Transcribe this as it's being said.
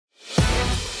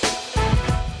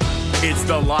It's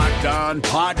the Locked On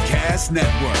Podcast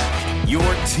Network, your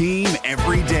team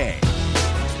every day.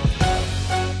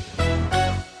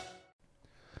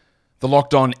 The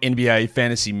Locked On NBA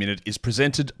Fantasy Minute is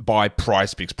presented by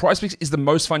PrizePicks. PrizePicks is the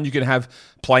most fun you can have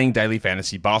playing daily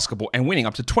fantasy basketball and winning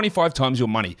up to 25 times your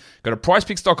money. Go to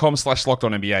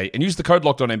prizepicks.com/LockedOnNBA and use the code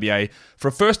LockedOnNBA for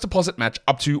a first deposit match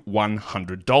up to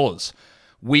 $100.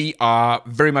 We are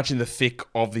very much in the thick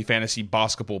of the fantasy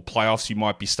basketball playoffs. You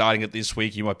might be starting it this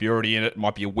week. You might be already in it. It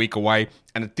might be a week away.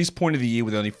 And at this point of the year,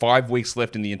 with only 5 weeks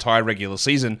left in the entire regular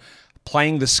season,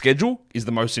 playing the schedule is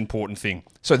the most important thing.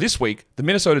 So this week, the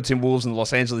Minnesota Timberwolves and the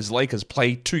Los Angeles Lakers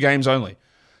play 2 games only.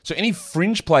 So any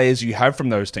fringe players you have from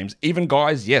those teams, even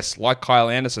guys, yes, like Kyle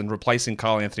Anderson replacing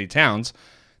Karl Anthony Towns,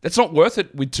 that's not worth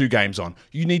it with 2 games on.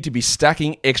 You need to be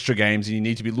stacking extra games, and you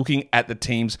need to be looking at the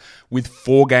teams with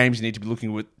 4 games. You need to be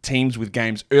looking at teams with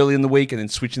games early in the week and then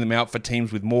switching them out for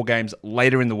teams with more games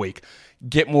later in the week.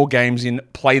 Get more games in,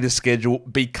 play the schedule,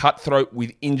 be cutthroat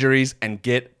with injuries, and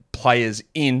get players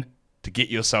in to get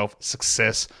yourself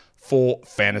success for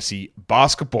fantasy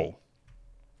basketball.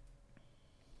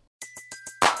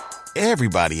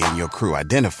 Everybody in your crew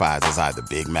identifies as either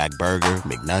Big Mac Burger,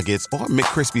 McNuggets, or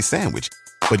McCrispy Sandwich.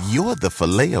 But you're the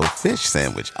Filet-O-Fish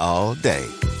Sandwich all day.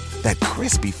 That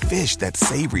crispy fish, that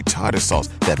savory tartar sauce,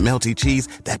 that melty cheese,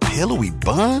 that pillowy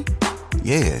bun.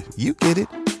 Yeah, you get it.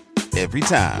 Every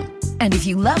time. And if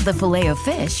you love the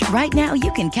Filet-O-Fish, right now you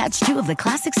can catch 2 of the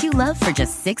classics you love for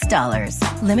just $6.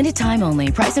 Limited time only.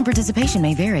 Price and participation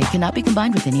may vary. Cannot be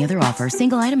combined with any other offer.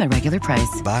 Single item at regular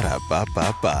price.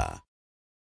 Ba-da-ba-ba-ba.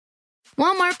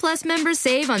 Walmart Plus members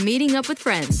save on meeting up with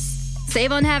friends.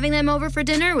 Save on having them over for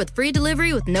dinner with free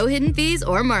delivery with no hidden fees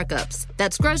or markups.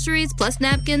 That's groceries, plus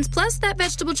napkins, plus that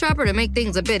vegetable chopper to make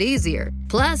things a bit easier.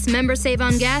 Plus, members save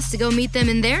on gas to go meet them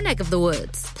in their neck of the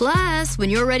woods. Plus, when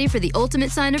you're ready for the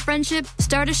ultimate sign of friendship,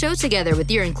 start a show together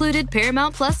with your included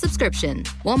Paramount Plus subscription.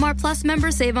 Walmart Plus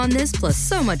members save on this plus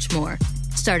so much more.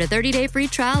 Start a 30-day free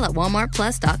trial at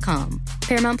walmartplus.com.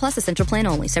 Paramount Plus Essential Plan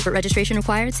only. Separate registration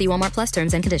required. See Walmart Plus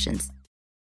terms and conditions.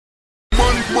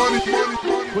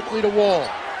 Quickly to Wall.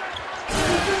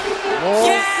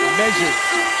 Wall measures.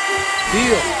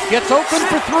 Deal. Gets open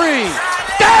for 3.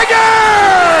 Dagger!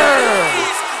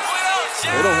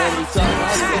 They don't have any time.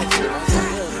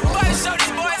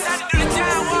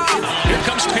 Here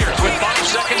comes Pierce with 5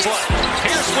 seconds left.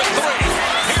 Pierce with 3.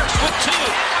 Pierce with 2.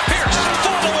 Pierce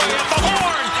full away at the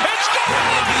horn. It's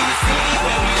gone!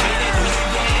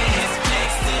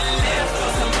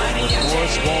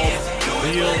 Morris, Wall,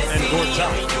 Beal, and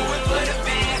Gortat.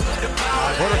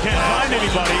 Porter can't find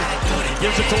anybody. He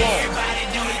gives it to Wall.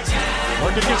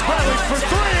 Morgan gets Bradley for 3.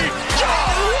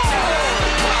 John Wall!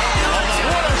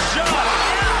 What a shot!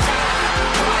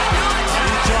 You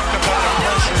talked about a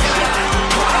person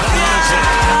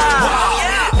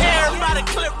Everybody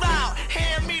clip out.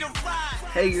 Hand me the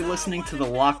ride. Hey, you're listening to the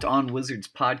Locked On Wizards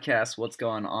podcast. What's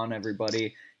going on,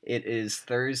 everybody? It is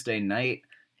Thursday night,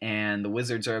 and the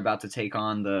Wizards are about to take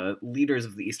on the leaders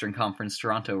of the Eastern Conference,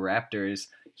 Toronto Raptors,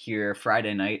 here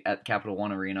Friday night at Capital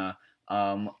One Arena.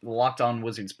 The Locked On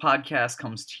Wizards podcast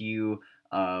comes to you.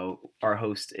 Our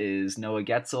host is Noah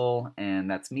Getzel,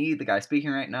 and that's me, the guy speaking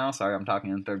right now. Sorry, I'm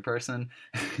talking in third person.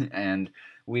 And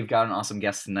we've got an awesome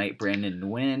guest tonight, Brandon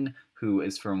Nguyen, who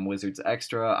is from Wizards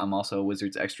Extra. I'm also a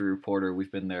Wizards Extra reporter.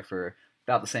 We've been there for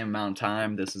about the same amount of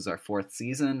time. This is our 4th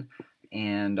season.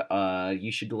 And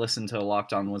you should listen to the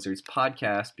Locked On Wizards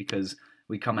podcast because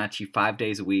we come at you 5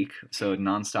 days a week, so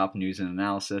nonstop news and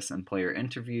analysis and player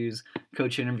interviews,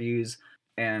 coach interviews.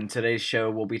 And today's show,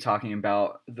 we'll be talking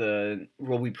about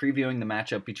we'll be previewing the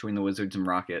matchup between the Wizards and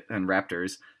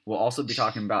Raptors. We'll also be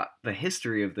talking about the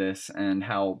history of this and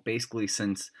how basically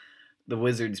since the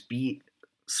Wizards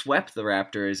swept the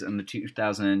Raptors in the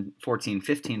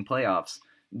 2014-15 playoffs,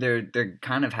 there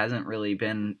kind of hasn't really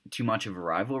been too much of a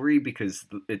rivalry because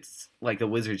it's like the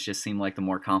Wizards just seem like the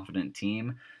more confident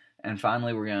team. And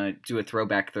finally, we're going to do a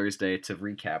Throwback Thursday to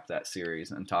recap that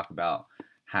series and talk about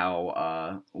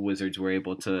how Wizards were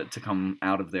able to come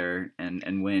out of there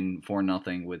and win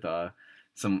 4-0 with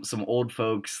some old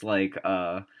folks like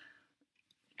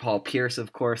Paul Pierce,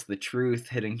 of course, the Truth,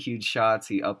 hitting huge shots.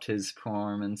 He upped his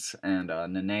performance. And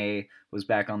Nene was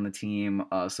back on the team.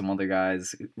 Some other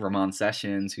guys, Ramon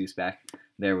Sessions, who's back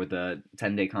there with a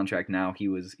 10-day contract now. He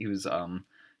was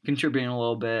contributing a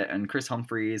little bit, and Chris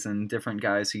Humphreys and different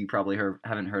guys who you probably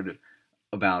haven't heard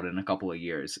about in a couple of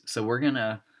years. So we're going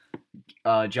to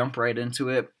jump right into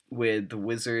it with the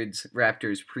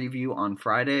Wizards-Raptors preview on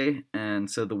Friday. And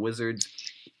so the Wizards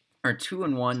are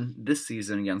 2-1 this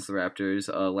season against the Raptors.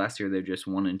 Last year they were just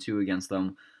 1-2 against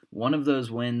them. One of those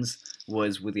wins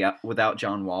was without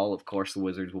John Wall. Of course, the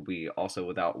Wizards will be also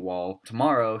without Wall.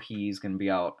 Tomorrow, he's going to be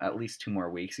out at least 2 more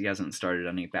weeks. He hasn't started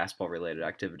any basketball-related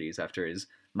activities after his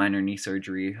minor knee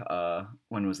surgery.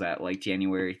 When was that? Like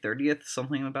January 30th?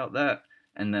 Something about that.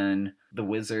 And then the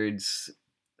Wizards...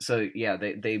 So, yeah,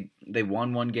 they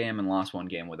won 1 game and lost 1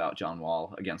 game without John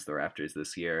Wall against the Raptors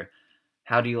this year.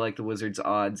 How do you like the Wizards'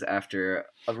 odds after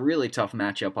a really tough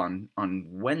matchup on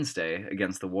Wednesday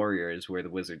against the Warriors where the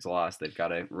Wizards lost? They've got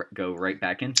to go right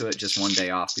back into it, just 1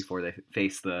 day off before they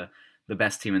face the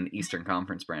best team in the Eastern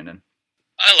Conference, Brandon.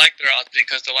 I like their odds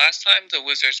because the last time the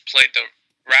Wizards played the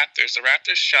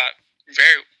Raptors shot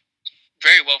very,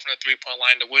 very well from the three-point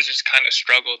line. The Wizards kind of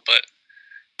struggled, but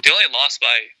they only lost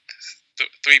by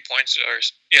 3 points.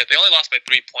 They only lost by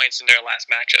 3 points in their last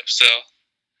matchup, so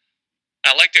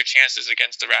I like their chances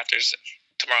against the Raptors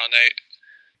tomorrow night.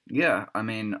 Yeah, I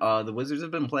mean, the Wizards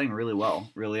have been playing really well,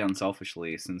 really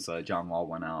unselfishly since John Wall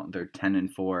went out. They're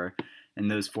 10-4 in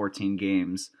those 14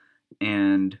 games,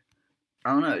 and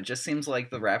I don't know, it just seems like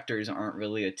the Raptors aren't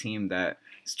really a team that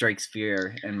strikes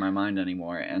fear in my mind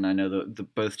anymore, and I know the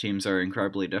both teams are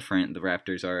incredibly different. The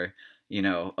Raptors are,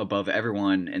 above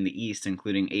everyone in the East,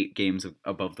 including 8 games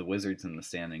above the Wizards in the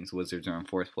standings. Wizards are in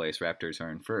 4th place, Raptors are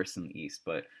in 1st in the East,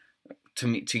 but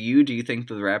to you, do you think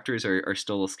the Raptors are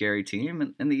still a scary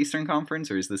team in the Eastern Conference,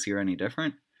 or is this year any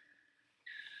different?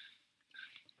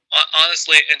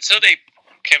 Honestly, until they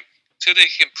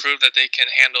can prove that they can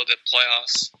handle the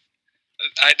playoffs,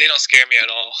 they don't scare me at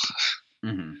all.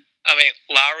 Mm-hmm. I mean,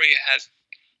 Lowry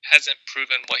hasn't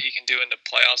proven what he can do in the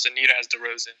playoffs, and neither has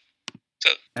DeRozan. So,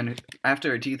 and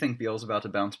do you think Beal's about to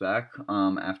bounce back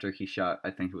after he shot,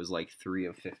 I think it was like 3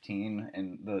 of 15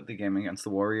 in the game against the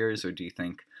Warriors, or do you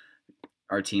think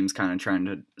our team's kind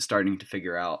of starting to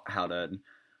figure out how to,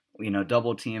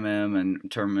 double team him and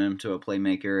turn him into a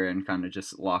playmaker and kind of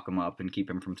just lock him up and keep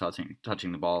him from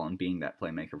touching the ball and being that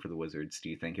playmaker for the Wizards? Do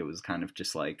you think it was kind of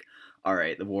just like, all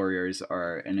right, the Warriors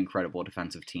are an incredible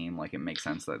defensive team, like it makes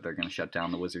sense that they're going to shut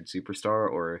down the Wizards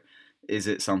superstar, or is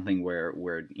it something where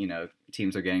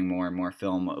teams are getting more and more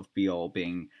film of Beal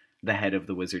being the head of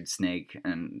the Wizards snake,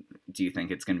 and do you think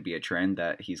it's going to be a trend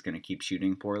that he's going to keep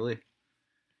shooting poorly?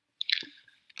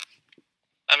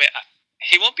 I mean,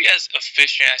 he won't be as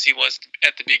efficient as he was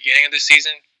at the beginning of the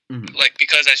season, mm-hmm.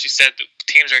 because as you said, the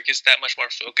teams are just that much more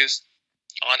focused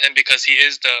on him because he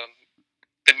is the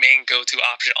main go-to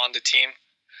option on the team.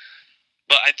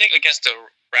 But I think against the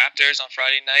Raptors on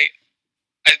Friday night,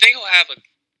 I think he'll have a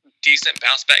decent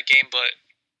bounce-back game, but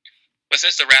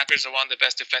since the Raptors are one of the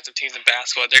best defensive teams in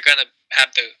basketball, they're going to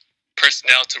have the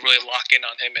personnel to really lock in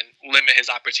on him and limit his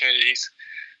opportunities.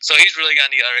 So he's really going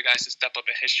to need other guys to step up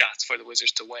and hit shots for the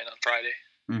Wizards to win on Friday.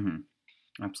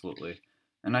 Mm-hmm. Absolutely.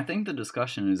 And I think the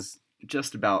discussion is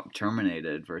just about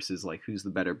terminated versus like who's the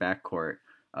better backcourt,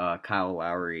 Kyle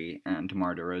Lowry and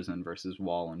DeMar DeRozan versus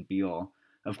Wall and Beal.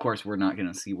 Of course, we're not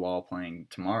going to see Wall playing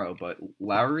tomorrow, but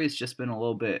Lowry's just been a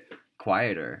little bit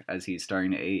quieter as he's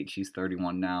starting to age. He's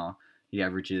 31 now. He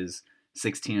averages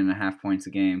 16.5 points a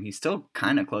game. He's still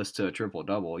kind of close to a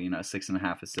triple-double,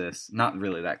 6.5 assists. Not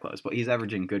really that close, but he's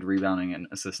averaging good rebounding and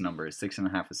assist numbers,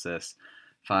 6.5 assists,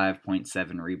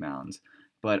 5.7 rebounds.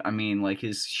 But, I mean, like,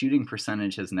 his shooting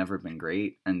percentage has never been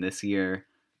great, and this year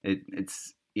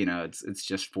it's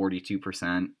just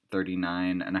 42%,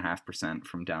 39.5%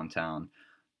 from downtown.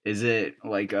 Is it,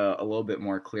 like, a little bit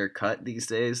more clear-cut these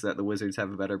days that the Wizards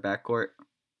have a better backcourt?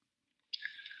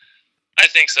 I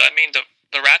think so. I mean,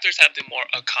 the Raptors have the more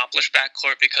accomplished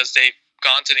backcourt because they've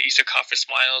gone to the Eastern Conference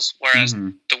Finals, whereas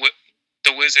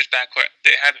the Wizards backcourt,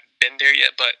 they haven't been there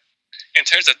yet. But in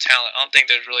terms of talent, I don't think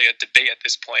there's really a debate at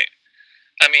this point.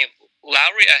 I mean,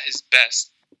 Lowry at his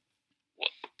best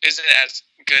isn't as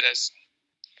good as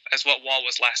what Wall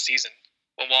was last season,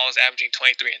 when Wall was averaging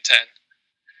 23 and 10.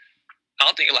 I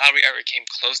don't think Lowry ever came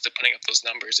close to putting up those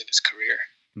numbers in his career.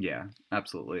 Yeah,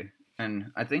 absolutely.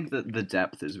 And I think that the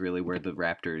depth is really where the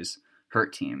Raptors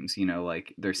hurt teams,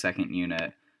 like their second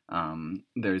unit.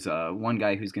 There's one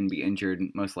guy who's going to be injured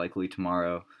most likely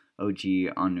tomorrow, OG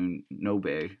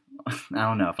Anunoby. I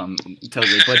don't know if I'm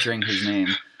totally butchering his name,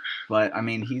 but I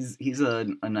mean, he's a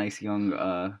nice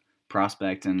young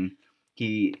prospect, and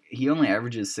he only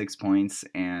averages 6 points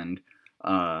and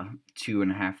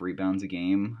 2.5 rebounds a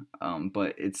game.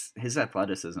 But his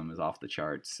athleticism is off the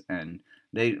charts, and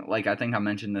I think I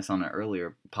mentioned this on an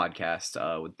earlier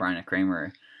podcast with Brian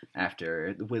Kramer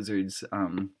after the Wizards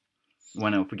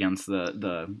went up against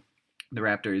the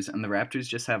Raptors, and the Raptors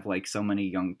just have like so many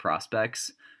young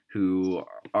prospects who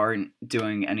aren't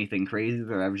doing anything crazy.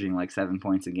 They're averaging like 7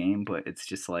 points a game, but it's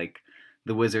just like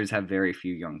the Wizards have very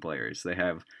few young players. They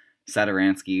have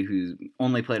Satoransky, who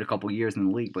only played a couple years in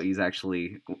the league, but he's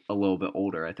actually a little bit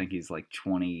older. I think he's like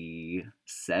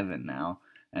 27 now.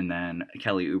 And then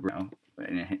Kelly Oubre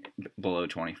below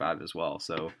 25 as well.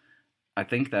 So I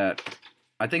think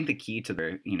the key to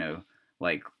their,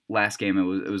 like last game,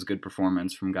 it was good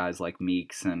performance from guys like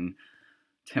Meeks and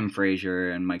Tim Frazier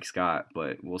and Mike Scott,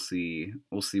 but we'll see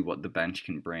what the bench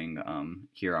can bring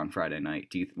here on Friday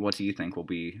night. What do you think will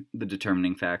be the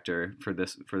determining factor for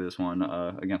this one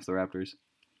against the Raptors?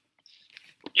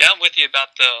 Yeah, I'm with you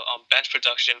about the bench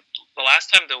production. The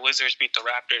last time the Wizards beat the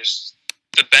Raptors,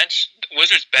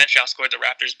 Wizards bench outscored the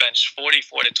Raptors bench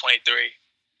 44-23.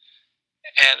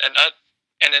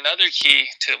 And another key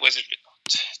to Wizards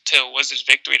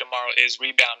victory tomorrow is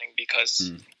rebounding,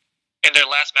 because in their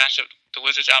last matchup, the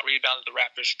Wizards out-rebounded the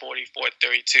Raptors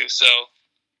 44-32. So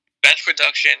bench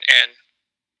production and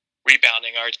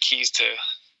rebounding are keys to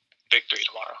victory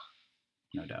tomorrow.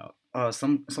 No doubt.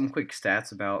 Some quick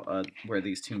stats about where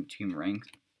these two teams rank.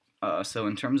 So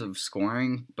in terms of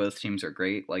scoring, both teams are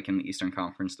great. Like in the Eastern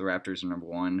Conference, the Raptors are number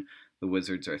 1, the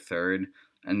Wizards are 3rd.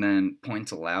 And then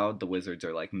points allowed, the Wizards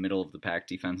are like middle of the pack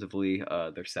defensively.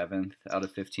 They're 7th out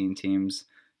of 15 teams.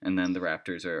 And then the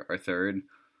Raptors are 3rd.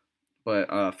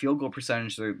 But field goal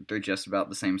percentage, they're just about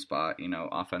the same spot,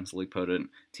 offensively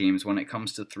potent teams. When it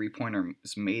comes to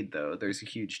three-pointers made, though, there's a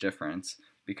huge difference,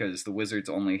 because the Wizards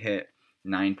only hit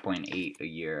 9.8 a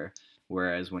year,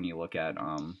 whereas when you look at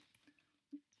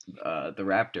the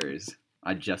Raptors,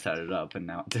 I just had it up and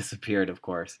now it disappeared, of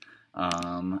course.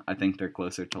 I think they're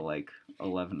closer to like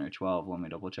 11 or 12. Let me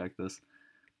double check this.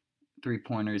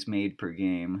 3-pointers made per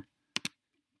game.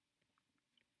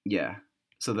 Yeah.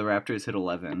 So the Raptors hit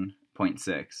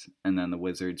 11.6, and then the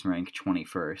Wizards rank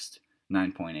 21st,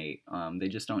 9.8. They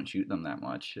just don't shoot them that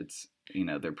much. It's,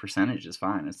 their percentage is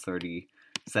fine. It's 37%,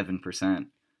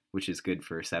 which is good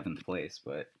for 7th place.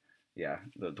 But yeah,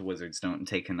 the Wizards don't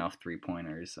take enough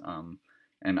 3-pointers.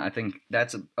 And I think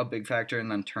that's a big factor. And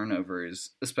then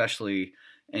turnovers, especially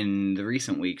in the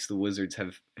recent weeks, the Wizards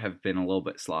have been a little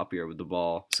bit sloppier with the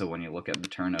ball. So when you look at the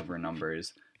turnover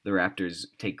numbers, the Raptors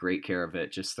take great care of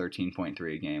it, just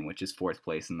 13.3 a game, which is 4th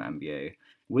place in the NBA.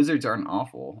 Wizards aren't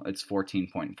awful. It's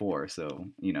 14.4, so,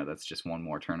 that's just one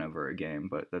more turnover a game,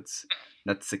 but that's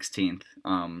 16th.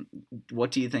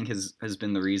 What do you think has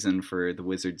been the reason for the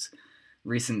Wizards'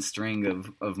 recent string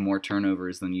of more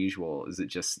turnovers than usual? Is it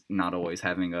just not always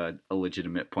having a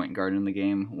legitimate point guard in the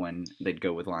game when they'd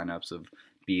go with lineups of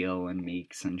Beal and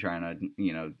Meeks and trying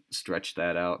to, stretch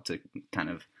that out to kind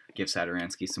of give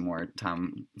Satoransky some more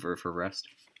time for rest?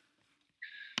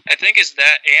 I think it's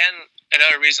that, and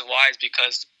another reason why is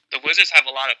because the Wizards have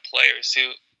a lot of players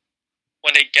who,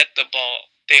 when they get the ball,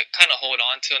 they kind of hold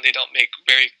on to and they don't make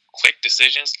very quick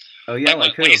decisions. Oh yeah,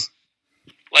 like who? Like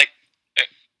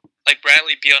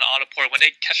Bradley Beal and Otto Porter, when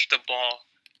they catch the ball,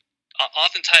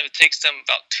 oftentimes it takes them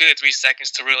about 2 to 3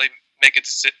 seconds to really make a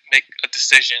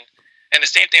decision. And the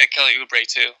same thing with Kelly Oubre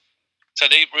too. So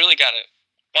they really gotta,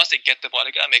 once they get the ball,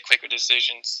 they gotta make quicker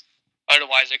decisions.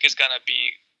 Otherwise, they're just gonna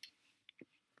be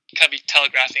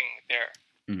telegraphing their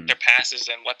passes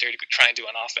and what they're trying to do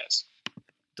on offense.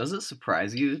 Does it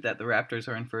surprise you that the Raptors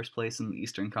are in first place in the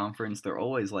Eastern Conference? They're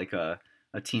always like a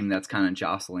team that's kind of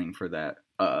jostling for that.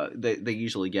 They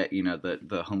usually get,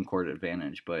 the home court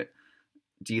advantage, but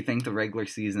do you think the regular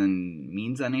season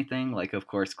means anything? Like, of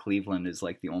course, Cleveland is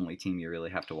like the only team you really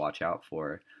have to watch out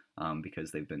for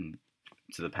because they've been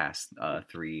to the past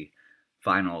 3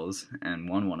 finals and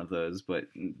won one of those. But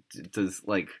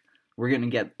we're going to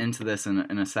get into this in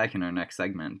a second, our next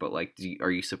segment, but are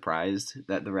you surprised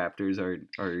that the Raptors are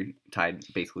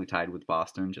basically tied with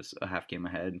Boston, just a half game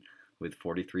ahead with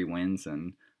 43 wins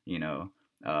and,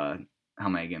 how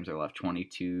many games are left?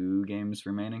 22 games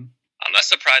remaining? I'm not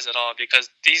surprised at all because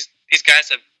these guys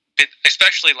have been,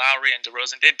 especially Lowry and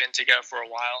DeRozan, they've been together for a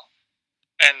while,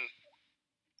 and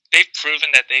they've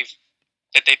proven that they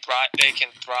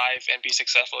can thrive and be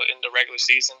successful in the regular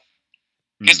season.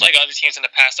 Just like other teams in the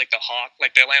past, like the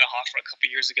Atlanta Hawks from a couple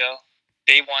years ago,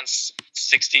 they won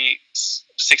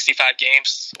 65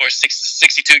 games or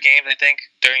 62 games, I think,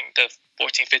 during the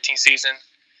 14-15 season.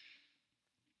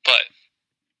 But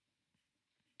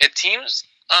teams,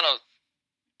 I don't know,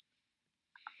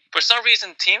 for some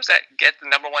reason, teams that get the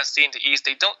number 1 seed in the East,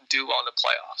 they don't do well in the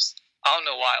playoffs. I don't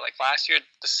know why. Like last year,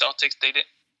 the Celtics, they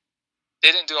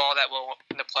didn't do all that well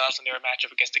in the playoffs when they were matched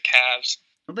up against the Cavs.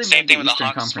 Well, they Same made thing the with Eastern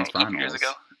the Hawks Conference from a couple Finals. years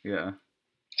ago. Yeah.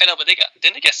 I know, but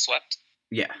didn't they get swept?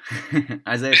 Yeah.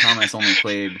 Isaiah Thomas only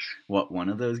played, one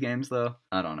of those games, though?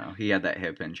 I don't know. He had that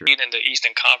hip injury. In the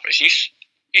Eastern Conference, you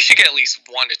should get at least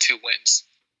 1 to 2 wins.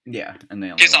 Yeah, and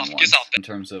they only won one. In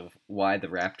terms of why the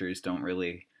Raptors don't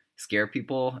really scare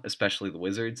people, especially the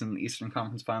Wizards in the Eastern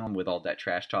Conference Final with all that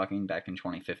trash talking back in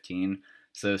 2015.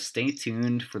 So stay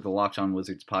tuned for the Locked On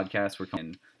Wizards podcast. We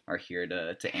are here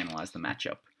to analyze the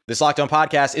matchup. This Locked On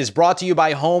podcast is brought to you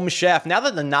by Home Chef. Now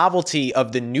that the novelty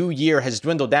of the new year has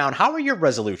dwindled down, how are your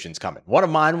resolutions coming? One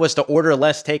of mine was to order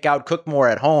less takeout, cook more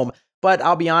at home, but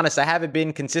I'll be honest, I haven't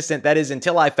been consistent. That is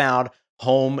until I found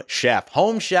Home Chef.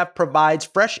 Home Chef provides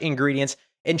fresh ingredients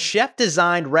and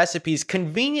chef-designed recipes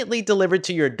conveniently delivered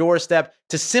to your doorstep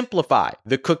to simplify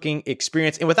the cooking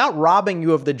experience and without robbing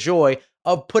you of the joy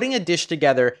of putting a dish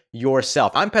together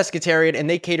yourself. I'm pescatarian and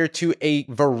they cater to a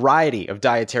variety of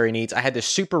dietary needs. I had this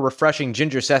super refreshing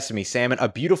ginger sesame salmon, a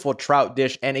beautiful trout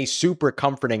dish, and a super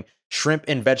comforting shrimp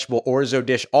and vegetable orzo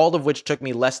dish, all of which took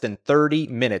me less than 30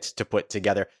 minutes to put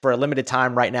together. For a limited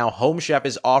time right now, Home Chef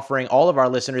is offering all of our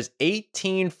listeners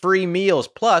 18 free meals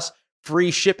plus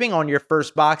free shipping on your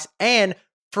first box and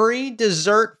free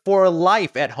dessert for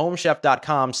life at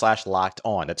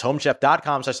homechef.com/lockedon. That's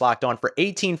homechef.com/lockedon for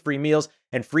 18 free meals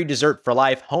and free dessert for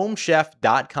life.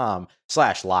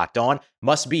 Homechef.com/lockedon.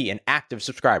 Must be an active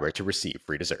subscriber to receive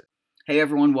free dessert. Hey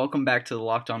everyone, welcome back to the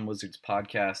Locked On Wizards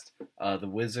podcast. The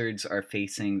Wizards are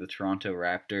facing the Toronto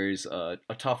Raptors, a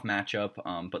tough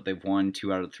matchup, but they've won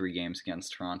 2 out of 3 games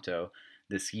against Toronto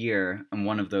this year, and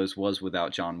one of those was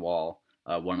without John Wall.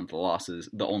 One of the losses,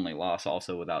 the only loss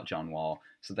also without John Wall.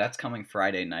 So that's coming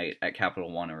Friday night at Capital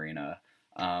One Arena.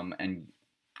 And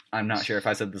I'm not sure if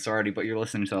I said this already, but you're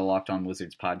listening to the Locked On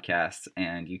Wizards podcast,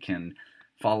 and you can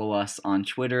follow us on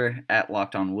Twitter at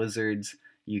Locked On Wizards.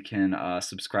 You can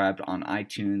subscribe on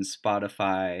iTunes,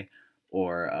 Spotify,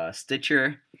 or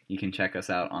Stitcher. You can check us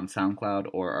out on SoundCloud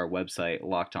or our website,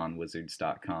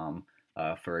 lockedonwizards.com,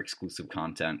 for exclusive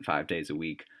content 5 days a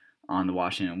week on the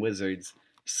Washington Wizards.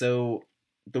 So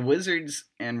the Wizards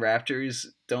and Raptors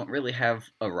don't really have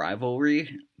a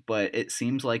rivalry, but it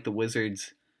seems like the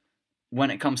Wizards, when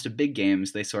it comes to big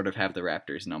games, they sort of have the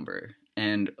Raptors number.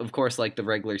 And of course, like, the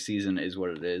regular season is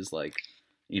what it is. Like,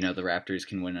 you know, the Raptors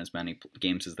can win as many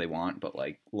games as they want, but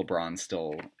like LeBron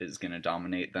still is going to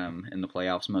dominate them in the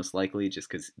playoffs most likely, just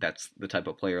because that's the type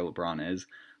of player LeBron is.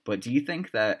 But do you think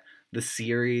that the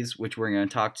series, which we're going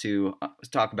to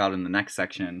talk about in the next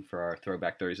section for our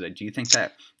Throwback Thursday, do you think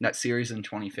that that series in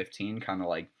 2015 kind of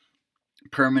like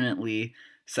permanently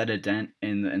set a dent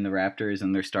in the Raptors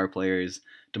and their star players,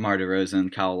 DeMar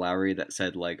DeRozan, Kyle Lowry, that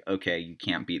said like, okay, you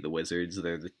can't beat the Wizards,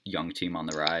 they're the young team on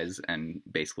the rise, and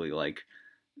basically like,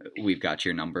 we've got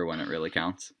your number when it really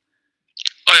counts?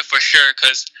 Oh yeah, for sure,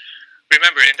 because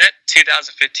remember in that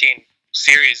 2015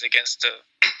 series against the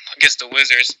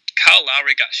Wizards, Kyle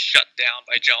Lowry got shut down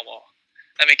by John Wall.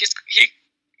 I mean,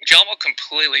 John Wall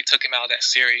completely took him out of that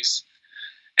series.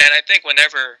 And I think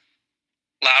whenever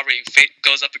Lowry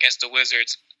goes up against the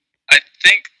Wizards, I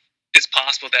think it's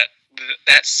possible that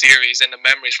that series and the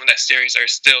memories from that series are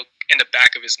still in the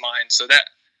back of his mind. So that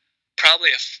probably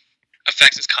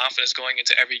affects his confidence going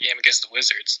into every game against the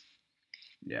Wizards.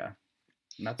 Yeah,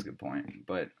 that's a good point.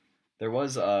 But there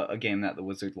was a game that the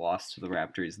Wizards lost to the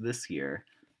Raptors this year,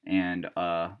 and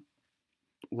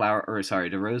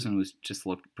DeRozan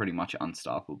looked pretty much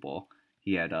unstoppable.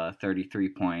 He had 33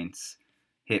 points,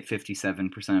 hit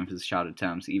 57% of his shot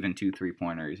attempts, even 2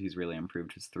 3-pointers. He's really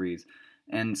improved his threes.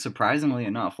 And surprisingly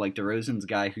enough, like, DeRozan's a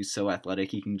guy who's so athletic,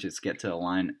 he can just get to the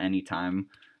line any time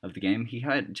of the game. He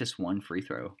had just 1 free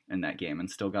throw in that game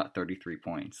and still got 33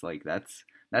 points. Like, that's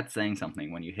saying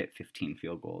something when you hit 15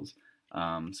 field goals.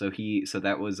 So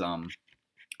that was, I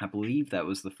believe that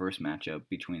was the first matchup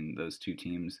between those two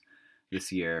teams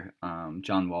this year.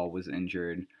 John Wall was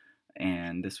injured,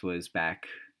 and this was back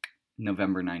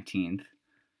November 19th.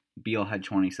 Beal had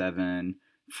 27.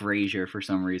 Frazier, for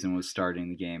some reason, was starting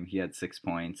the game. He had 6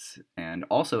 points and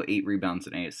also 8 rebounds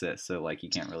and 8 assists. So, like, you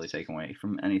can't really take away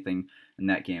from anything in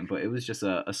that game. But it was just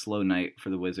a slow night for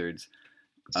the Wizards.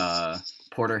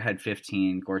 Porter had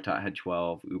 15, Gortat had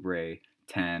 12, Oubre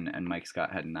 10, and Mike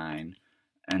Scott had 9.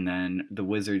 And then the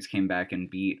Wizards came back and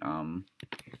beat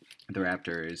the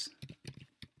Raptors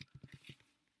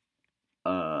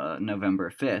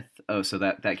November 5th. Oh, so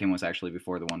that game was actually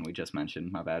before the one we just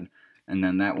mentioned. My bad. And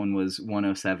then that one was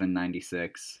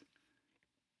 107-96.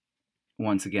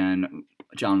 Once again,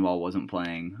 John Wall wasn't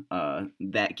playing.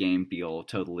 That game, Beal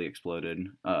totally exploded.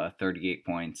 38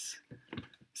 points,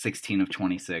 16 of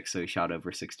 26, so he shot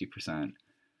over 60%.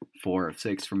 4 of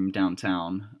 6 from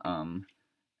downtown.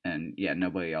 And yeah,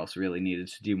 nobody else really needed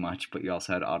to do much, but you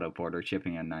also had Otto Porter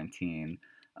chipping in 19,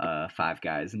 5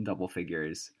 guys in double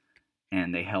figures,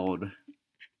 and they held,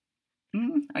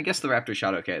 I guess the Raptors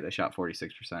shot okay. They shot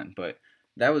 46%, but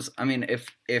that was, I mean, if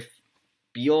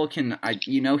Beal can,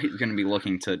 he's going to be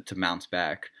looking to bounce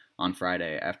back on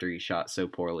Friday after he shot so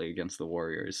poorly against the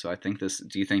Warriors. So I think do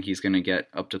you think he's going to get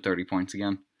up to 30 points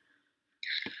again?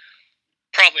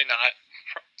 Probably not.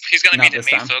 He's going to be the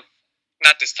main focus.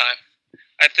 Not this time.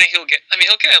 I think he'll get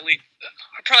at least,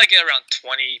 I'll probably get around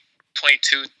 20,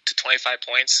 22 to 25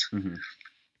 points. Mm-hmm.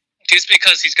 Just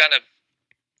because he's going to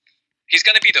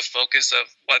be the focus of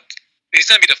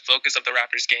the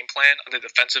Raptors game plan on the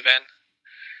defensive end.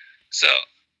 So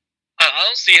I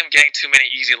don't see him getting too many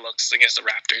easy looks against the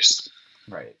Raptors.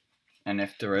 Right. And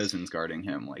if DeRozan's guarding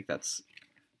him, like, that's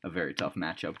a very tough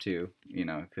matchup too, you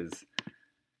know, because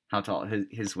how tall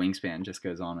his wingspan just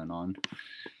goes on and on.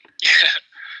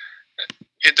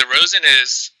 Yeah. DeRozan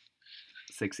is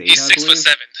 6'8", he's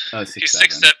 6'7". Oh, 6'7". He's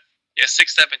 6'7". Yeah,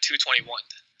 6'7", 221.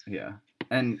 Yeah.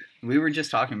 And we were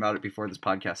just talking about it before this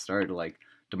podcast started, like,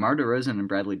 DeMar DeRozan and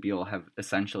Bradley Beal have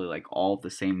essentially, like, all the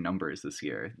same numbers this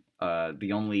year.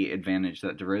 The only advantage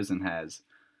that DeRozan has,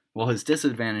 well, his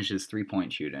disadvantage is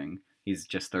three-point shooting. He's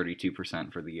just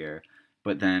 32% for the year.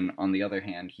 But then, on the other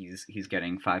hand, he's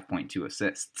getting 5.2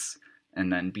 assists.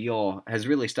 And then Beal has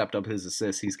really stepped up his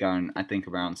assists. He's gotten, I think,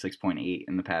 around 6.8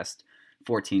 in the past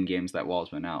 14 games that Wall's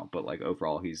been out. But, like,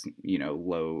 overall, he's, you know,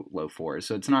 low fours.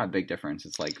 So it's not a big difference.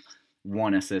 It's, like,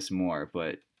 one assist more.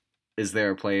 But is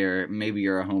there a player, maybe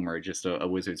you're a homer, just a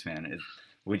Wizards fan,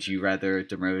 would you rather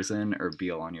DeRozan or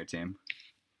Beal on your team?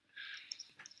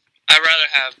 I'd rather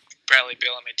have Bradley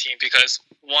Beal on my team because,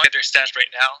 one, at their stats right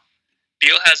now,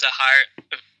 Beal has a higher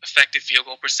effective field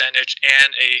goal percentage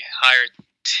and a higher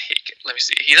take. Let me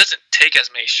see. He doesn't take as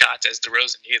many shots as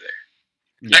DeRozan either.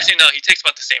 Yeah. Actually, no, he takes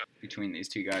about the same. Between these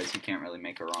two guys, you can't really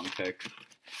make a wrong pick.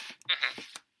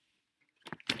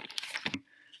 Mm-hmm.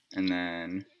 And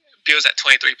then Beal's at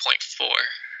 23.4.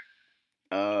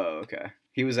 Oh, okay.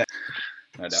 He was at.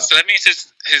 No doubt. So that means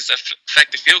his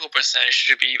effective field goal percentage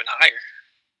should be even higher.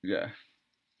 Yeah.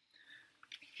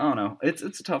 I don't know. It's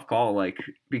a tough call, like,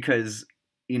 because,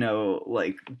 you know,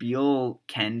 like, Beal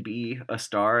can be a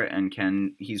star and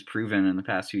he's proven in the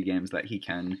past few games that he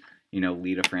can, you know,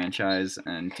 lead a franchise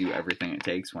and do everything it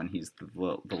takes when he's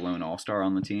the lone all-star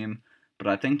on the team. But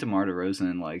I think DeMar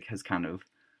DeRozan, like, has kind of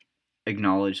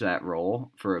acknowledged that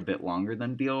role for a bit longer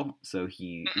than Beal, so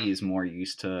he is more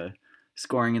used to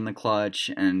scoring in the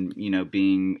clutch and, you know,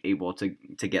 being able to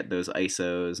get those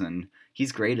ISOs, and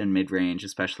he's great in mid-range,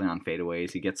 especially on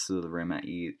fadeaways. He gets to the rim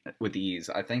with ease.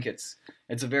 I think it's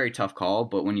a very tough call,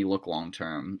 but when you look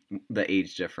long-term, the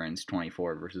age difference,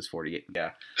 24 versus 48,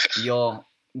 yeah. Beal,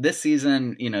 this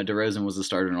season, you know, DeRozan was the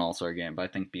starter in an all-star game, but I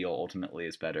think Beal ultimately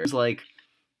is better. It's like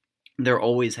they're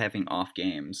always having off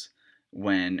games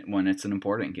when it's an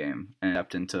important game, and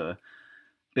stepped into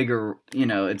bigger, you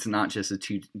know, it's not just a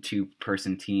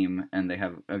two-person team, and they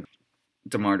have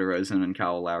DeMar DeRozan and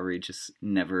Kyle Lowry just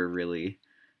never really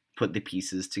put the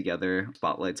pieces together,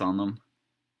 spotlights on them.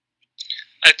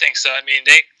 I think so. I mean,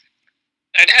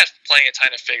 I'd have plenty of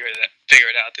time to figure it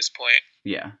out at this point.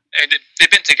 Yeah. And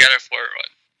they've been together for,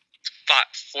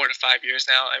 4 to 5 years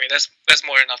now. I mean, that's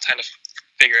more than enough time to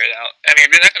figure it out. I mean,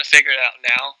 if they're not going to figure it out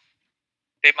now,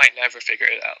 they might never figure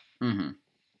it out. Mm-hmm.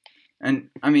 And,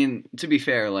 I mean, to be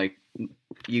fair, like,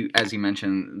 as you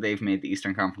mentioned, they've made the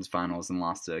Eastern Conference Finals and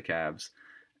lost to the Cavs.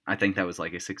 I think that was,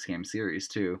 like, a 6-game series,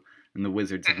 too. And the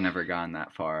Wizards have never gotten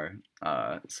that far.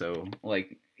 So,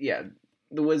 like, yeah,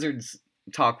 the Wizards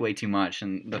talk way too much.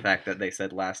 And the fact that they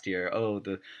said last year,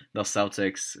 the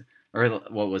Celtics, or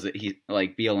what was it?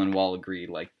 Beal and Wall agreed,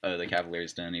 like, the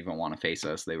Cavaliers didn't even want to face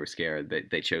us. They were scared.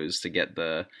 They chose to get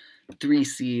the 3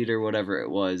 seed or whatever it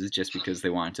was just because they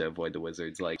wanted to avoid the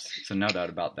Wizards. Like, so no doubt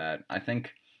about that. I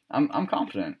think I'm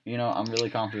confident. You know, I'm really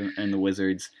confident in the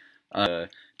Wizards,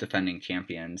 defending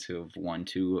champions who have won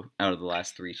 2 out of the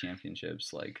last 3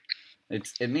 championships. Like,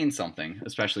 it means something,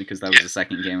 especially because that was the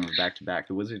second game of a back-to-back.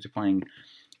 The Wizards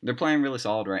they're playing really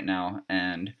solid right now,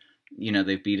 and, you know,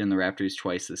 they've beaten the Raptors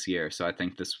twice this year. So I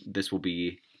think this will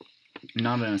be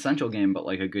not an essential game, but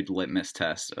like a good litmus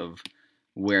test of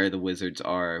where the Wizards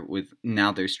are with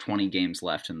now. There's 20 games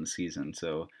left in the season,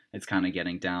 so it's kind of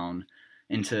getting down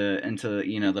into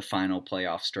you know, the final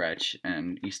playoff stretch,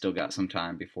 and you still got some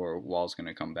time before Wall's going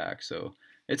to come back. So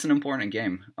it's an important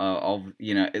game.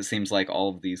 It seems like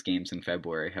all of these games in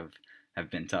February have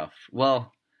been tough.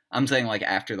 Well, I'm saying, like,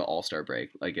 after the All-Star break,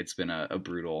 like, it's been a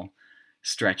brutal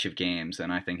stretch of games,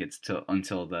 and I think it's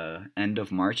until the end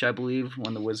of March, I believe,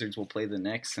 when the Wizards will play the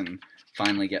Knicks and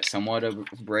finally get somewhat of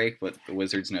a break, but the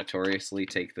Wizards notoriously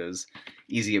take those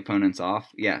easy opponents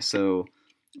off. Yeah, so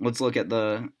let's look at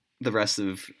the rest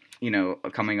of, you know,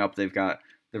 coming up. They've got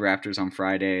the Raptors on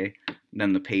Friday,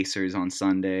 then the Pacers on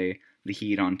Sunday, the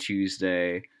Heat on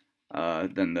Tuesday,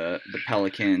 Then the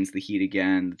Pelicans, the Heat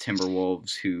again, the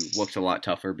Timberwolves, who looked a lot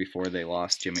tougher before they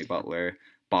lost Jimmy Butler,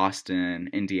 Boston,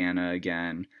 Indiana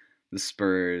again, the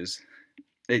Spurs.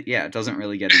 It doesn't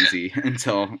really get easy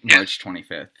until March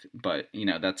 25th. But,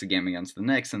 that's a game against the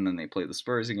Knicks, and then they play the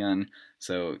Spurs again.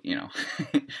 So,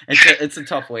 it's a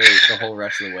tough way the whole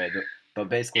rest of the way. But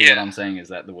basically what I'm saying is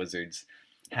that the Wizards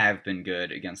have been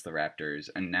good against the Raptors,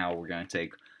 and now we're going to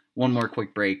take one more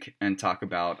quick break and talk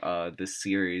about this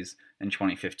series in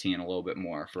 2015 a little bit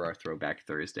more for our Throwback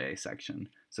Thursday section.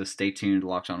 So stay tuned,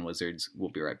 Locked On Wizards. We'll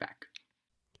be right back.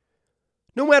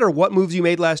 No matter what moves you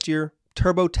made last year,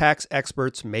 TurboTax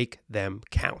experts make them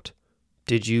count.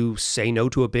 Did you say no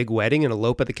to a big wedding and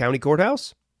elope at the county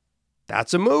courthouse?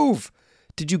 That's a move.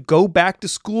 Did you go back to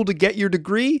school to get your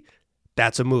degree?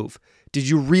 That's a move. Did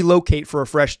you relocate for a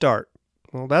fresh start?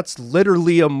 Well, that's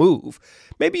literally a move.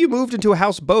 Maybe you moved into a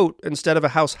houseboat instead of a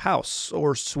house,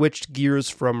 or switched gears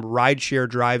from rideshare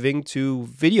driving to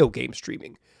video game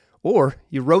streaming. Or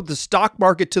you rode the stock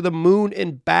market to the moon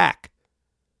and back.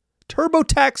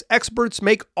 TurboTax experts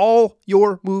make all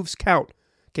your moves count,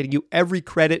 getting you every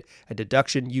credit and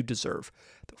deduction you deserve.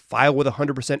 They'll file with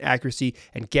 100% accuracy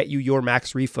and get you your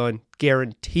max refund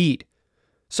guaranteed.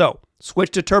 So,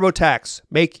 switch to TurboTax.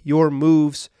 Make your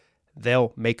moves.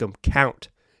 They'll make them count.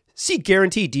 See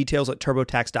guarantee details at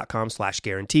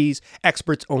turbotax.com/guarantees.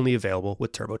 Experts only available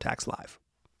with TurboTax Live.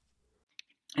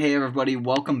 Hey everybody,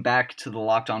 welcome back to the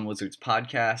Locked On Wizards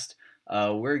podcast.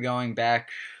 We're going back,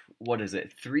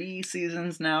 3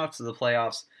 seasons now to the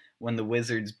playoffs when the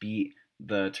Wizards beat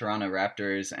the Toronto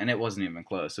Raptors, and it wasn't even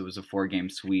close. It was a 4-game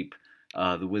sweep.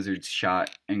 The Wizards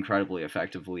shot incredibly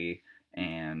effectively,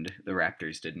 and the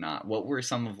Raptors did not. What were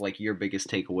some of your biggest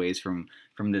takeaways from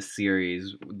this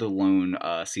series, the lone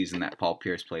season that Paul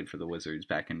Pierce played for the Wizards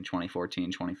back in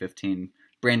 2014, 2015?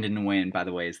 Brandon Nguyen, by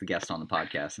the way, is the guest on the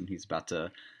podcast, and he's about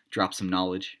to drop some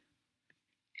knowledge.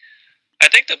 I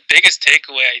think the biggest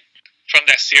takeaway from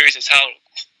that series is how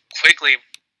quickly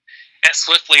and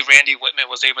swiftly Randy Whitman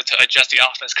was able to adjust the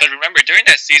offense. Because remember, during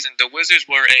that season, the Wizards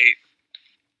were a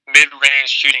mid-range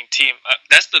shooting team.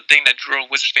 That's the thing that drove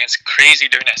Wizards fans crazy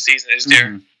during that season, is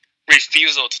their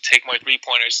refusal to take more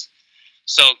three-pointers.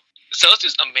 So it was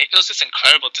just amazing. It was just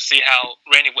incredible to see how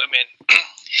Randy Whitman,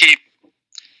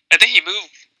 I think he moved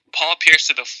Paul Pierce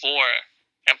to the 4.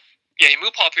 He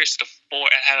moved Paul Pierce to the 4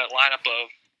 and had a lineup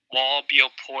of Wall, Beal,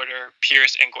 Porter,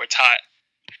 Pierce, and Gortat.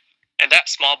 And that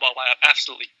small ball lineup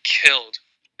absolutely killed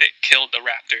the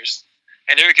Raptors.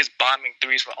 And they were just bombing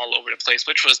threes from all over the place,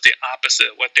 which was the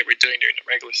opposite of what they were doing during the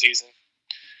regular season.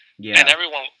 Yeah. And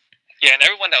everyone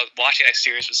that was watching that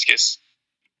series was just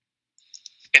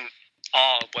in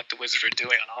awe of what the Wizards were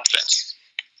doing on offense.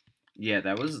 Yeah,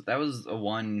 that was a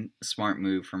one smart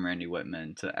move from Randy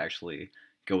Whitman to actually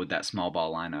go with that small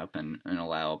ball lineup and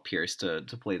allow Pierce to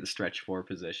play the stretch 4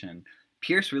 position.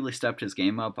 Pierce really stepped his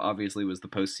game up. Obviously, it was the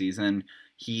postseason.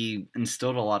 He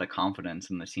instilled a lot of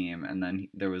confidence in the team, and then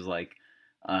there was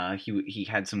he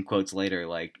had some quotes later,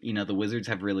 the Wizards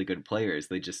have really good players.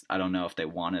 They just, I don't know if they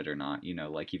want it or not.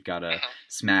 You've got to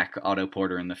smack Otto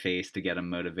Porter in the face to get him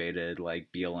motivated.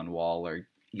 Beal and Wall are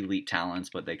elite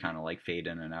talents, but they kind of fade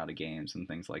in and out of games and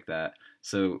things like that.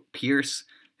 So Pierce,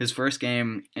 his first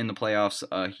game in the playoffs,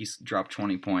 he dropped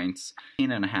 20 points,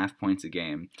 18.5 points a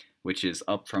game, which is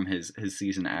up from his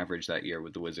season average that year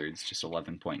with the Wizards, just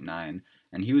 11.9.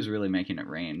 And he was really making it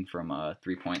rain from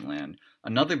three-point land.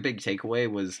 Another big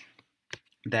takeaway was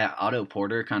that Otto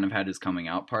Porter kind of had his coming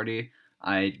out party.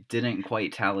 I didn't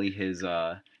quite tally his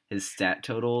stat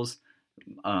totals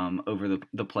over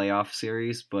the playoff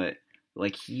series, but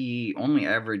he only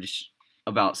averaged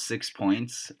about 6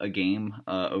 points a game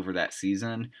over that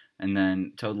season, and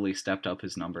then totally stepped up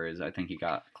his numbers. I think he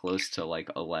got close to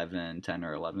 10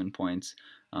 or 11 points.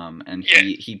 And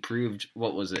he proved,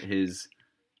 his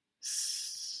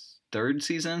second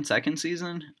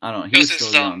season? I don't know. He was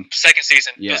still young. Second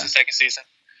season. Yeah. It was his second season.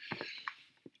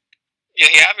 Yeah,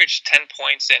 he averaged 10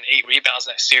 points and 8 rebounds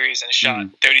in that series and shot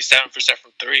 37%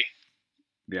 from 3.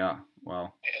 Yeah,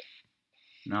 wow.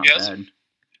 Yeah. Not bad.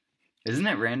 Isn't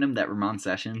it random that Ramon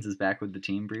Sessions is back with the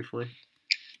team briefly?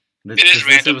 It is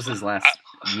random. This was his last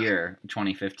year,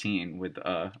 2015, with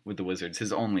the Wizards.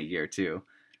 His only year, too.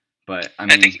 But,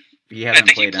 he hasn't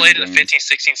played in the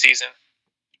 15-16 season.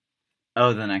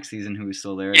 Oh, the next season, who was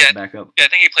still there as backup? Yeah, I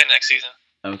think he played next season.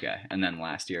 Okay, and then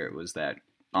last year it was that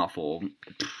awful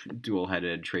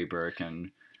dual-headed Trey Burke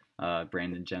and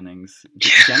Brandon Jennings.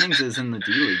 Jennings is in the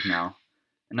D League now.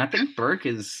 And I think Burke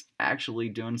is actually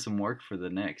doing some work for the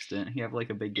Knicks. Didn't he have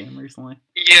a big game recently?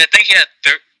 Yeah, I think he had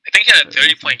a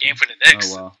 30-point game for the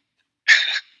Knicks. Oh, wow.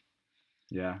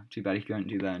 Yeah, too bad he couldn't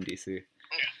do that in DC.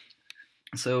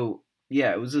 So,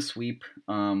 yeah, it was a sweep.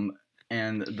 And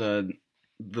the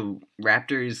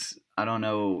Raptors, I don't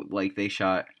know, like, they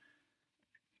shot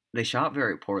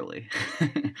very poorly.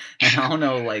 And I don't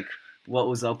know, like, what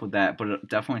was up with that, but it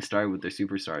definitely started with their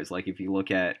superstars. Like, if you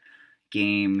look at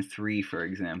Game 3, for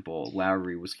example,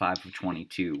 Lowry was 5 of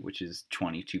 22, which is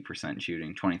 22%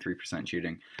 shooting, 23%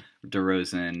 shooting.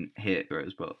 DeRozan hit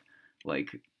throws, but like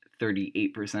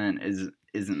 38%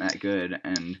 isn't that good.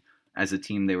 And as a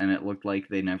team, and it looked like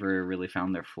they never really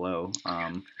found their flow.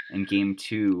 In Game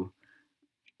 2,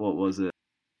 what was it?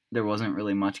 There wasn't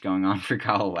really much going on for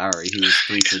Kyle Lowry. He was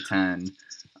 3 for 10.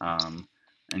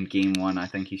 In Game 1, I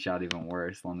think he shot even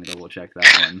worse. Let me double check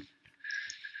that one.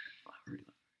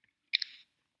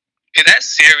 Yeah, that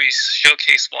series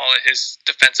showcased Wall at his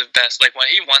defensive best. Like, when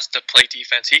he wants to play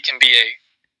defense, he can be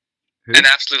an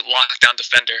absolute lockdown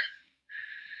defender.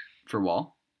 For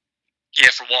Wall? Yeah,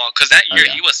 for Wall. Because that year,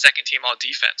 he was second team all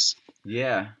defense.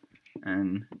 Yeah,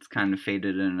 and it's kind of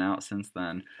faded in and out since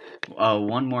then.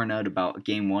 One more note about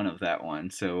Game 1 of that one.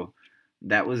 So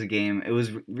that was a game, it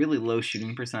was really low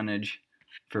shooting percentage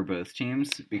for both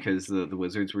teams because the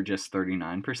Wizards were just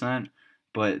 39%.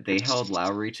 But they held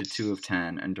Lowry to 2 of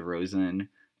 10 and DeRozan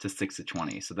to 6 of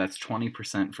 20. So that's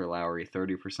 20% for Lowry,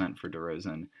 30% for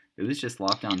DeRozan. It was just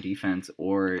lockdown defense,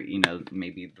 or,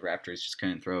 maybe the Raptors just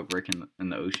couldn't throw a brick in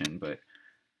the ocean. But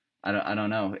I don't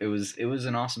know. It was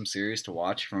an awesome series to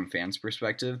watch from fans'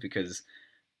 perspective because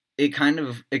it kind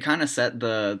of set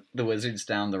the Wizards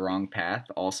down the wrong path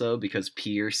also, because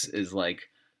Pierce is, like,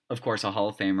 of course, a Hall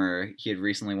of Famer. He had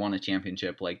recently won a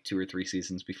championship like 2 or 3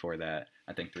 seasons before that.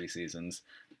 I think 3 seasons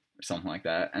or something like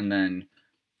that. And then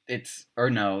they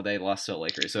lost to the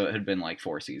Lakers. So it had been like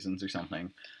 4 seasons or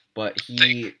something. But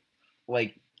he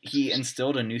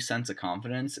instilled a new sense of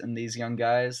confidence in these young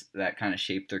guys that kind of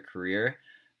shaped their career.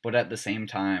 But at the same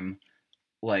time,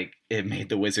 like, it made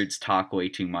the Wizards talk way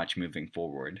too much moving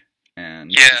forward.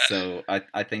 And so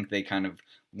I think they kind of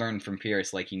learned from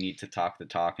Pierce, like, you need to talk the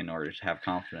talk in order to have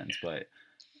confidence, but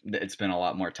it's been a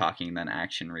lot more talking than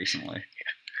action recently.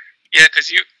 Yeah,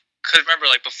 because remember,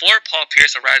 like, before Paul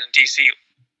Pierce arrived in DC,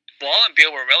 Wall and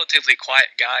Beal were relatively quiet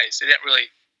guys. They didn't really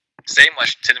say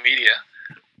much to the media.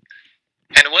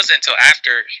 And it wasn't until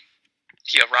after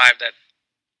he arrived that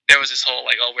there was this whole,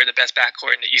 like, oh, we're the best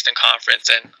backcourt in the Eastern Conference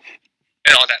and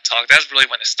all that talk. That's really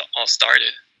when it all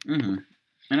started. Mm-hmm.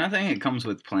 And I think it comes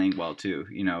with playing well, too.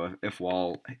 If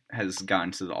Wall has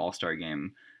gotten to the All-Star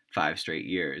game 5 straight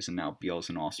years, and now Beal's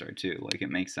an All-Star, too, like, it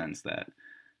makes sense that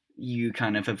you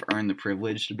kind of have earned the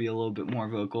privilege to be a little bit more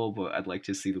vocal, but I'd like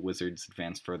to see the Wizards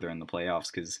advance further in the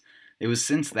playoffs, because it was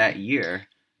since that year,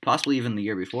 possibly even the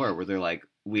year before, where they're like,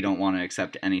 we don't want to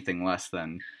accept anything less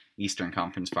than Eastern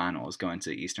Conference Finals, going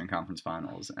to Eastern Conference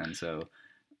Finals. And so,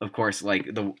 of course, like,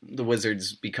 the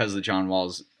Wizards, because of John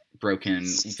Wall's broken,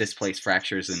 displaced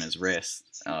fractures in his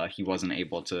wrist, he wasn't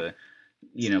able to,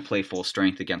 play full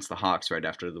strength against the Hawks right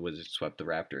after the Wizards swept the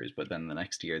Raptors. But then the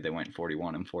next year they went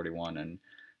 41-41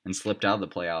 and slipped out of the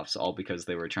playoffs, all because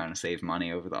they were trying to save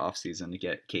money over the offseason to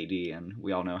get KD, and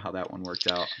we all know how that one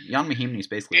worked out. Jan Mahinmi's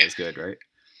basically as good, right?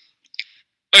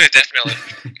 Oh, yeah, definitely.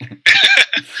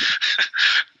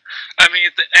 I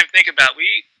mean, and think about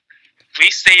it,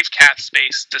 we saved cap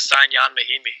space to sign Jan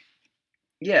Mahinmi.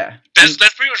 Yeah. That's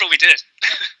pretty much what we did.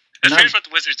 That's pretty much what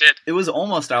the Wizards did. It was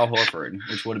almost Al Horford,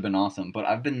 which would have been awesome. But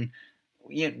I've been...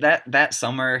 that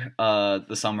summer,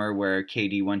 the summer where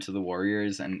KD went to the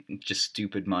Warriors and just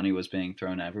stupid money was being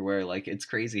thrown everywhere, like, it's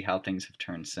crazy how things have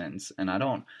turned since. And I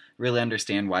don't really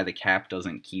understand why the cap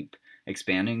doesn't keep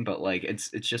expanding, but, like, it's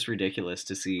just ridiculous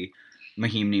to see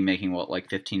Mahinmi making like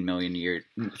 $15 million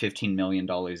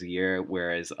a year,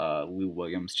 whereas Lou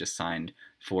Williams just signed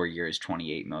 4 years,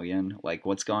 $28 million. Like,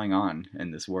 what's going on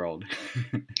in this world?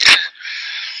 I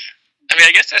mean,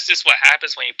 I guess that's just what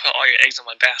happens when you put all your eggs in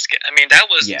one basket. I mean, that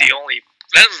was really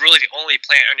the only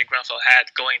plan Ernie Grunfeld had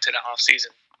going into the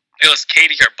offseason. It was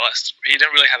KD or bust. He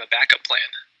didn't really have a backup plan.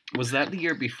 Was that the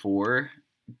year before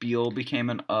Beal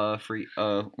became a free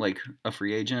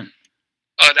agent?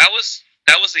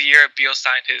 That was the year Beal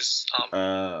signed his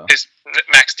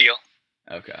max deal.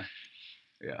 Okay.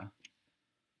 Yeah.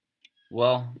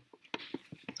 Well,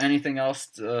 anything else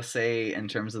to say in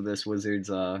terms of this Wizards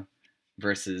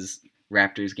versus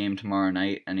Raptors game tomorrow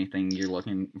night? Anything you're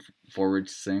looking forward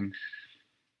to seeing?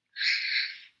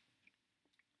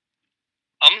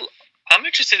 I'm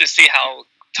interested to see how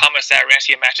Thomas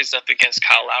Satoransky matches up against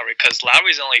Kyle Lowry, because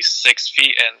Lowry's only 6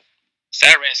 feet and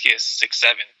Satoransky is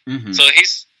 6'7". Mm-hmm.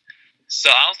 So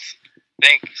I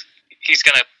think he's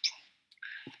gonna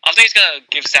I don't think he's gonna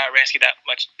give Satoransky that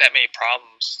many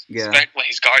problems, especially when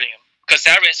he's guarding him. Because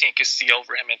Satoransky can see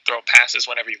over him and throw passes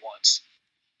whenever he wants,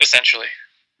 essentially.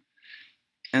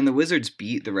 And the Wizards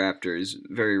beat the Raptors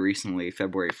very recently,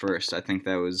 February 1st. I think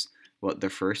that was, the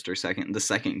first or second? The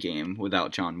second game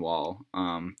without John Wall.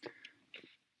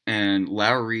 And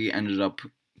Lowry ended up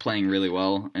playing really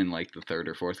well in, like, the third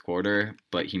or fourth quarter,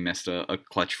 but he missed a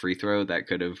clutch free throw that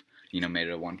could have, made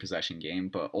it a one-possession game.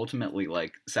 But ultimately,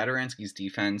 like, Satoransky's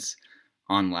defense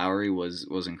on Lowry was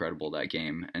incredible that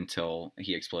game until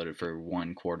he exploded for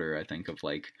one quarter, I think, of,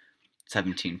 like,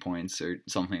 17 points or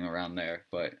something around there.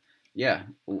 But yeah,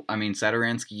 I mean,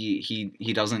 Satoransky,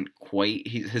 he doesn't quite,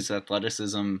 his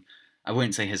athleticism, I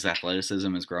wouldn't say his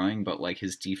athleticism is growing, but like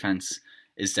his defense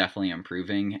is definitely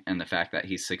improving. And the fact that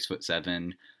he's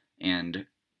 6'7", and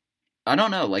I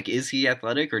don't know, like, is he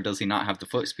athletic or does he not have the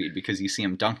foot speed? Because you see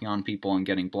him dunking on people and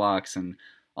getting blocks and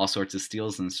all sorts of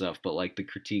steals and stuff. But like the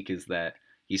critique is that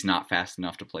he's not fast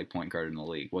enough to play point guard in the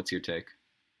league. What's your take?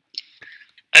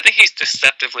 I think he's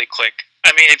deceptively quick.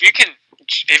 I mean, if you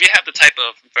have the type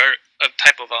of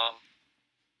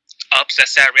ups that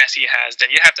Satoransky has, then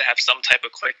you have to have some type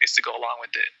of quickness to go along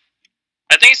with it.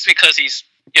 I think it's because he's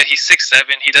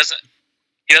 6'7". He doesn't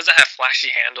have flashy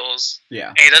handles. Yeah.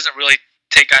 And he doesn't really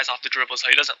take guys off the dribble, so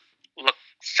he doesn't look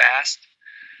fast.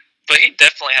 But he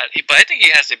definitely has. But I think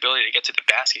he has the ability to get to the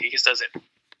basket. He just doesn't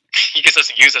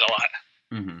use it a lot.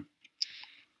 Mm-hmm.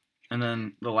 And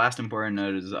then the last important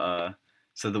note is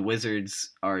so the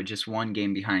Wizards are just one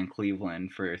game behind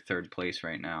Cleveland for third place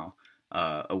right now.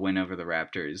 A win over the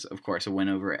Raptors. Of course, a win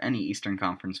over any Eastern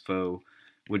Conference foe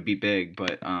would be big,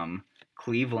 but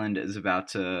Cleveland is about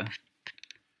to...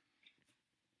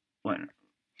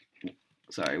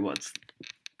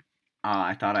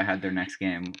 I thought I had their next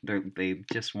game. They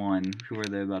just won. Who are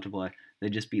they about to play? They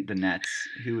just beat the Nets.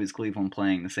 Who is Cleveland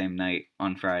playing the same night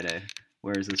on Friday?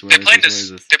 Where is this? They're playing the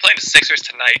Sixers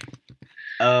tonight.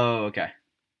 Oh, okay.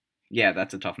 Yeah,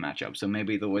 that's a tough matchup. So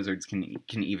maybe the Wizards can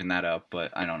even that up,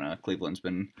 but I don't know. Cleveland's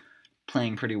been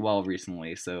playing pretty well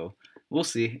recently, so we'll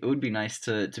see. It would be nice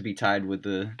to be tied with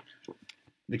the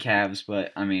Cavs,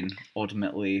 but I mean,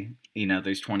 ultimately,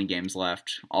 there's 20 games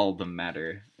left. All of them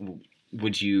matter. Do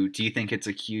you think it's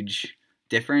a huge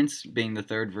difference being the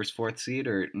third versus fourth seed,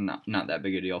 or not that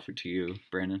big a deal to you,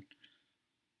 Brandon?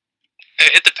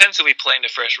 It depends who we play in the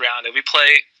first round. If we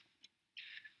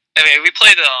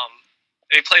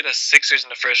play the Sixers in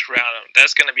the first round,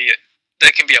 that can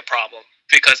be a problem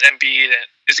because Embiid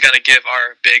is going to give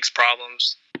our bigs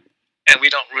problems, and we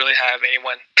don't really have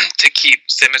anyone to keep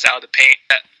Simmons out of the paint.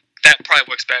 That probably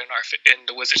works better in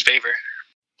the Wizards' favor.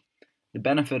 The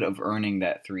benefit of earning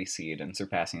that 3 seed and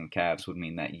surpassing the Cavs would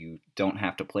mean that you don't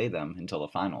have to play them until the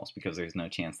finals because there's no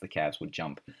chance the Cavs would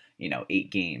jump, 8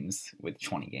 games with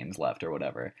 20 games left or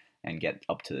whatever and get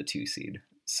up to the 2 seed.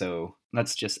 So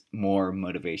that's just more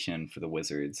motivation for the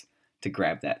Wizards to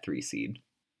grab that 3 seed,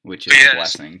 which is a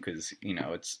blessing because,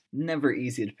 it's never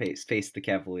easy to face the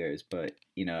Cavaliers, but,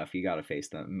 if you got to face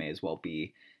them, it may as well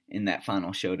be in that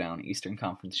final showdown Eastern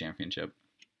Conference Championship.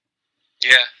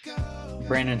 Yeah.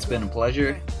 Brandon, it's been a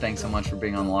pleasure. Thanks so much for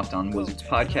being on the Locked On Wizards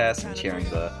podcast and sharing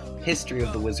the history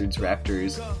of the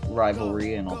Wizards-Raptors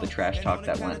rivalry and all the trash talk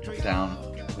that went down.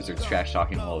 Wizards trash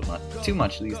talking a little too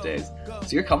much these days. So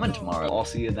you're coming tomorrow. I'll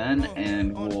see you then,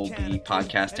 and we'll be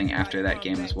podcasting after that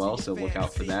game as well, so look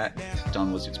out for that.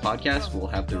 Don Wizards Podcast. We'll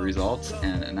have the results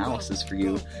and analysis for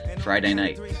you Friday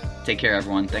night. Take care,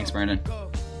 everyone. Thanks, Brandon.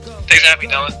 Thanks for having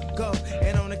me, Dylan. Go,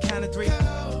 and on the count of 3, go.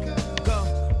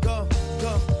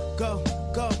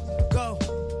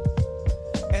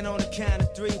 And on the count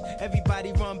of 3,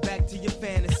 everybody run back to your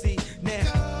fantasy.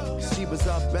 Now, she was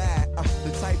up bad,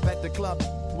 the type at the club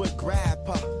would grab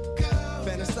her.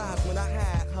 Fantasize when I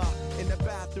had her in the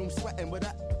bathroom sweating with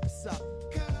her up.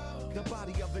 The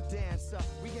body of a dancer.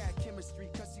 We had chemistry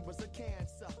cause she was a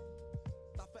cancer.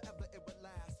 Thought forever it would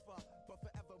last for, but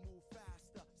forever move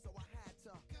faster. So I had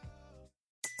to.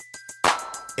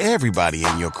 Everybody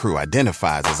in your crew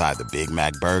identifies as either Big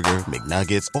Mac Burger,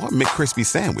 McNuggets, or McCrispy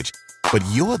Sandwich. But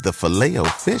you're the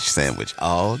Filet-O-Fish Sandwich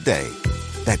all day.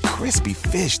 That crispy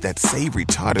fish, that savory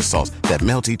tartar sauce, that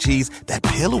melty cheese, that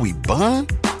pillowy bun.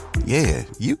 Yeah,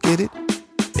 you get it.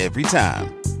 Every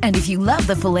time. And if you love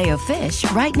the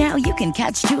Filet-O-Fish, right now you can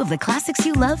catch 2 of the classics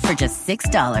you love for just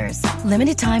 $6.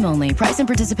 Limited time only. Price and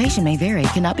participation may vary.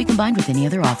 Cannot be combined with any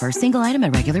other offer. Single item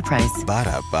at regular price.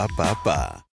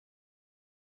 Ba-da-ba-ba-ba.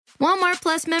 Walmart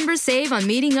Plus members save on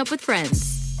meeting up with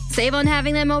friends. Save on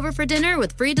having them over for dinner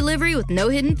with free delivery with no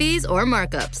hidden fees or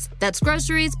markups. That's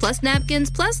groceries plus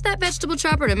napkins plus that vegetable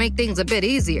chopper to make things a bit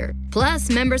easier. Plus,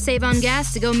 members save on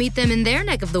gas to go meet them in their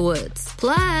neck of the woods.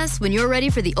 Plus, when you're ready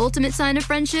for the ultimate sign of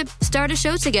friendship, start a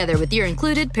show together with your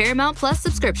included Paramount Plus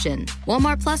subscription.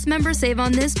 Walmart Plus members save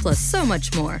on this plus so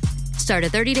much more. Start a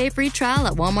 30-day free trial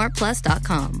at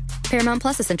walmartplus.com. Paramount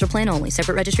Plus Essential Plan only.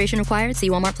 Separate registration required. See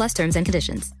Walmart Plus terms and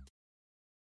conditions.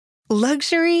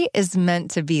 Luxury is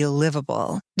meant to be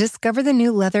livable. Discover the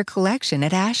new leather collection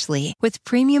at Ashley with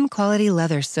premium quality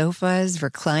leather sofas,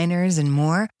 recliners, and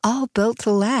more, all built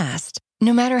to last.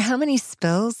 No matter how many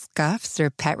spills, scuffs, or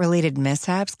pet-related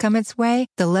mishaps come its way,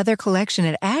 the leather collection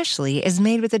at Ashley is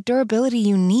made with the durability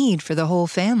you need for the whole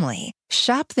family.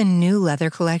 Shop the new leather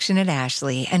collection at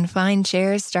Ashley and find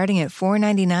chairs starting at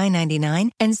 $499.99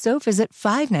 and sofas at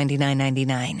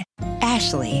 $599.99.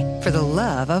 Ashley, for the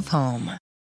love of home.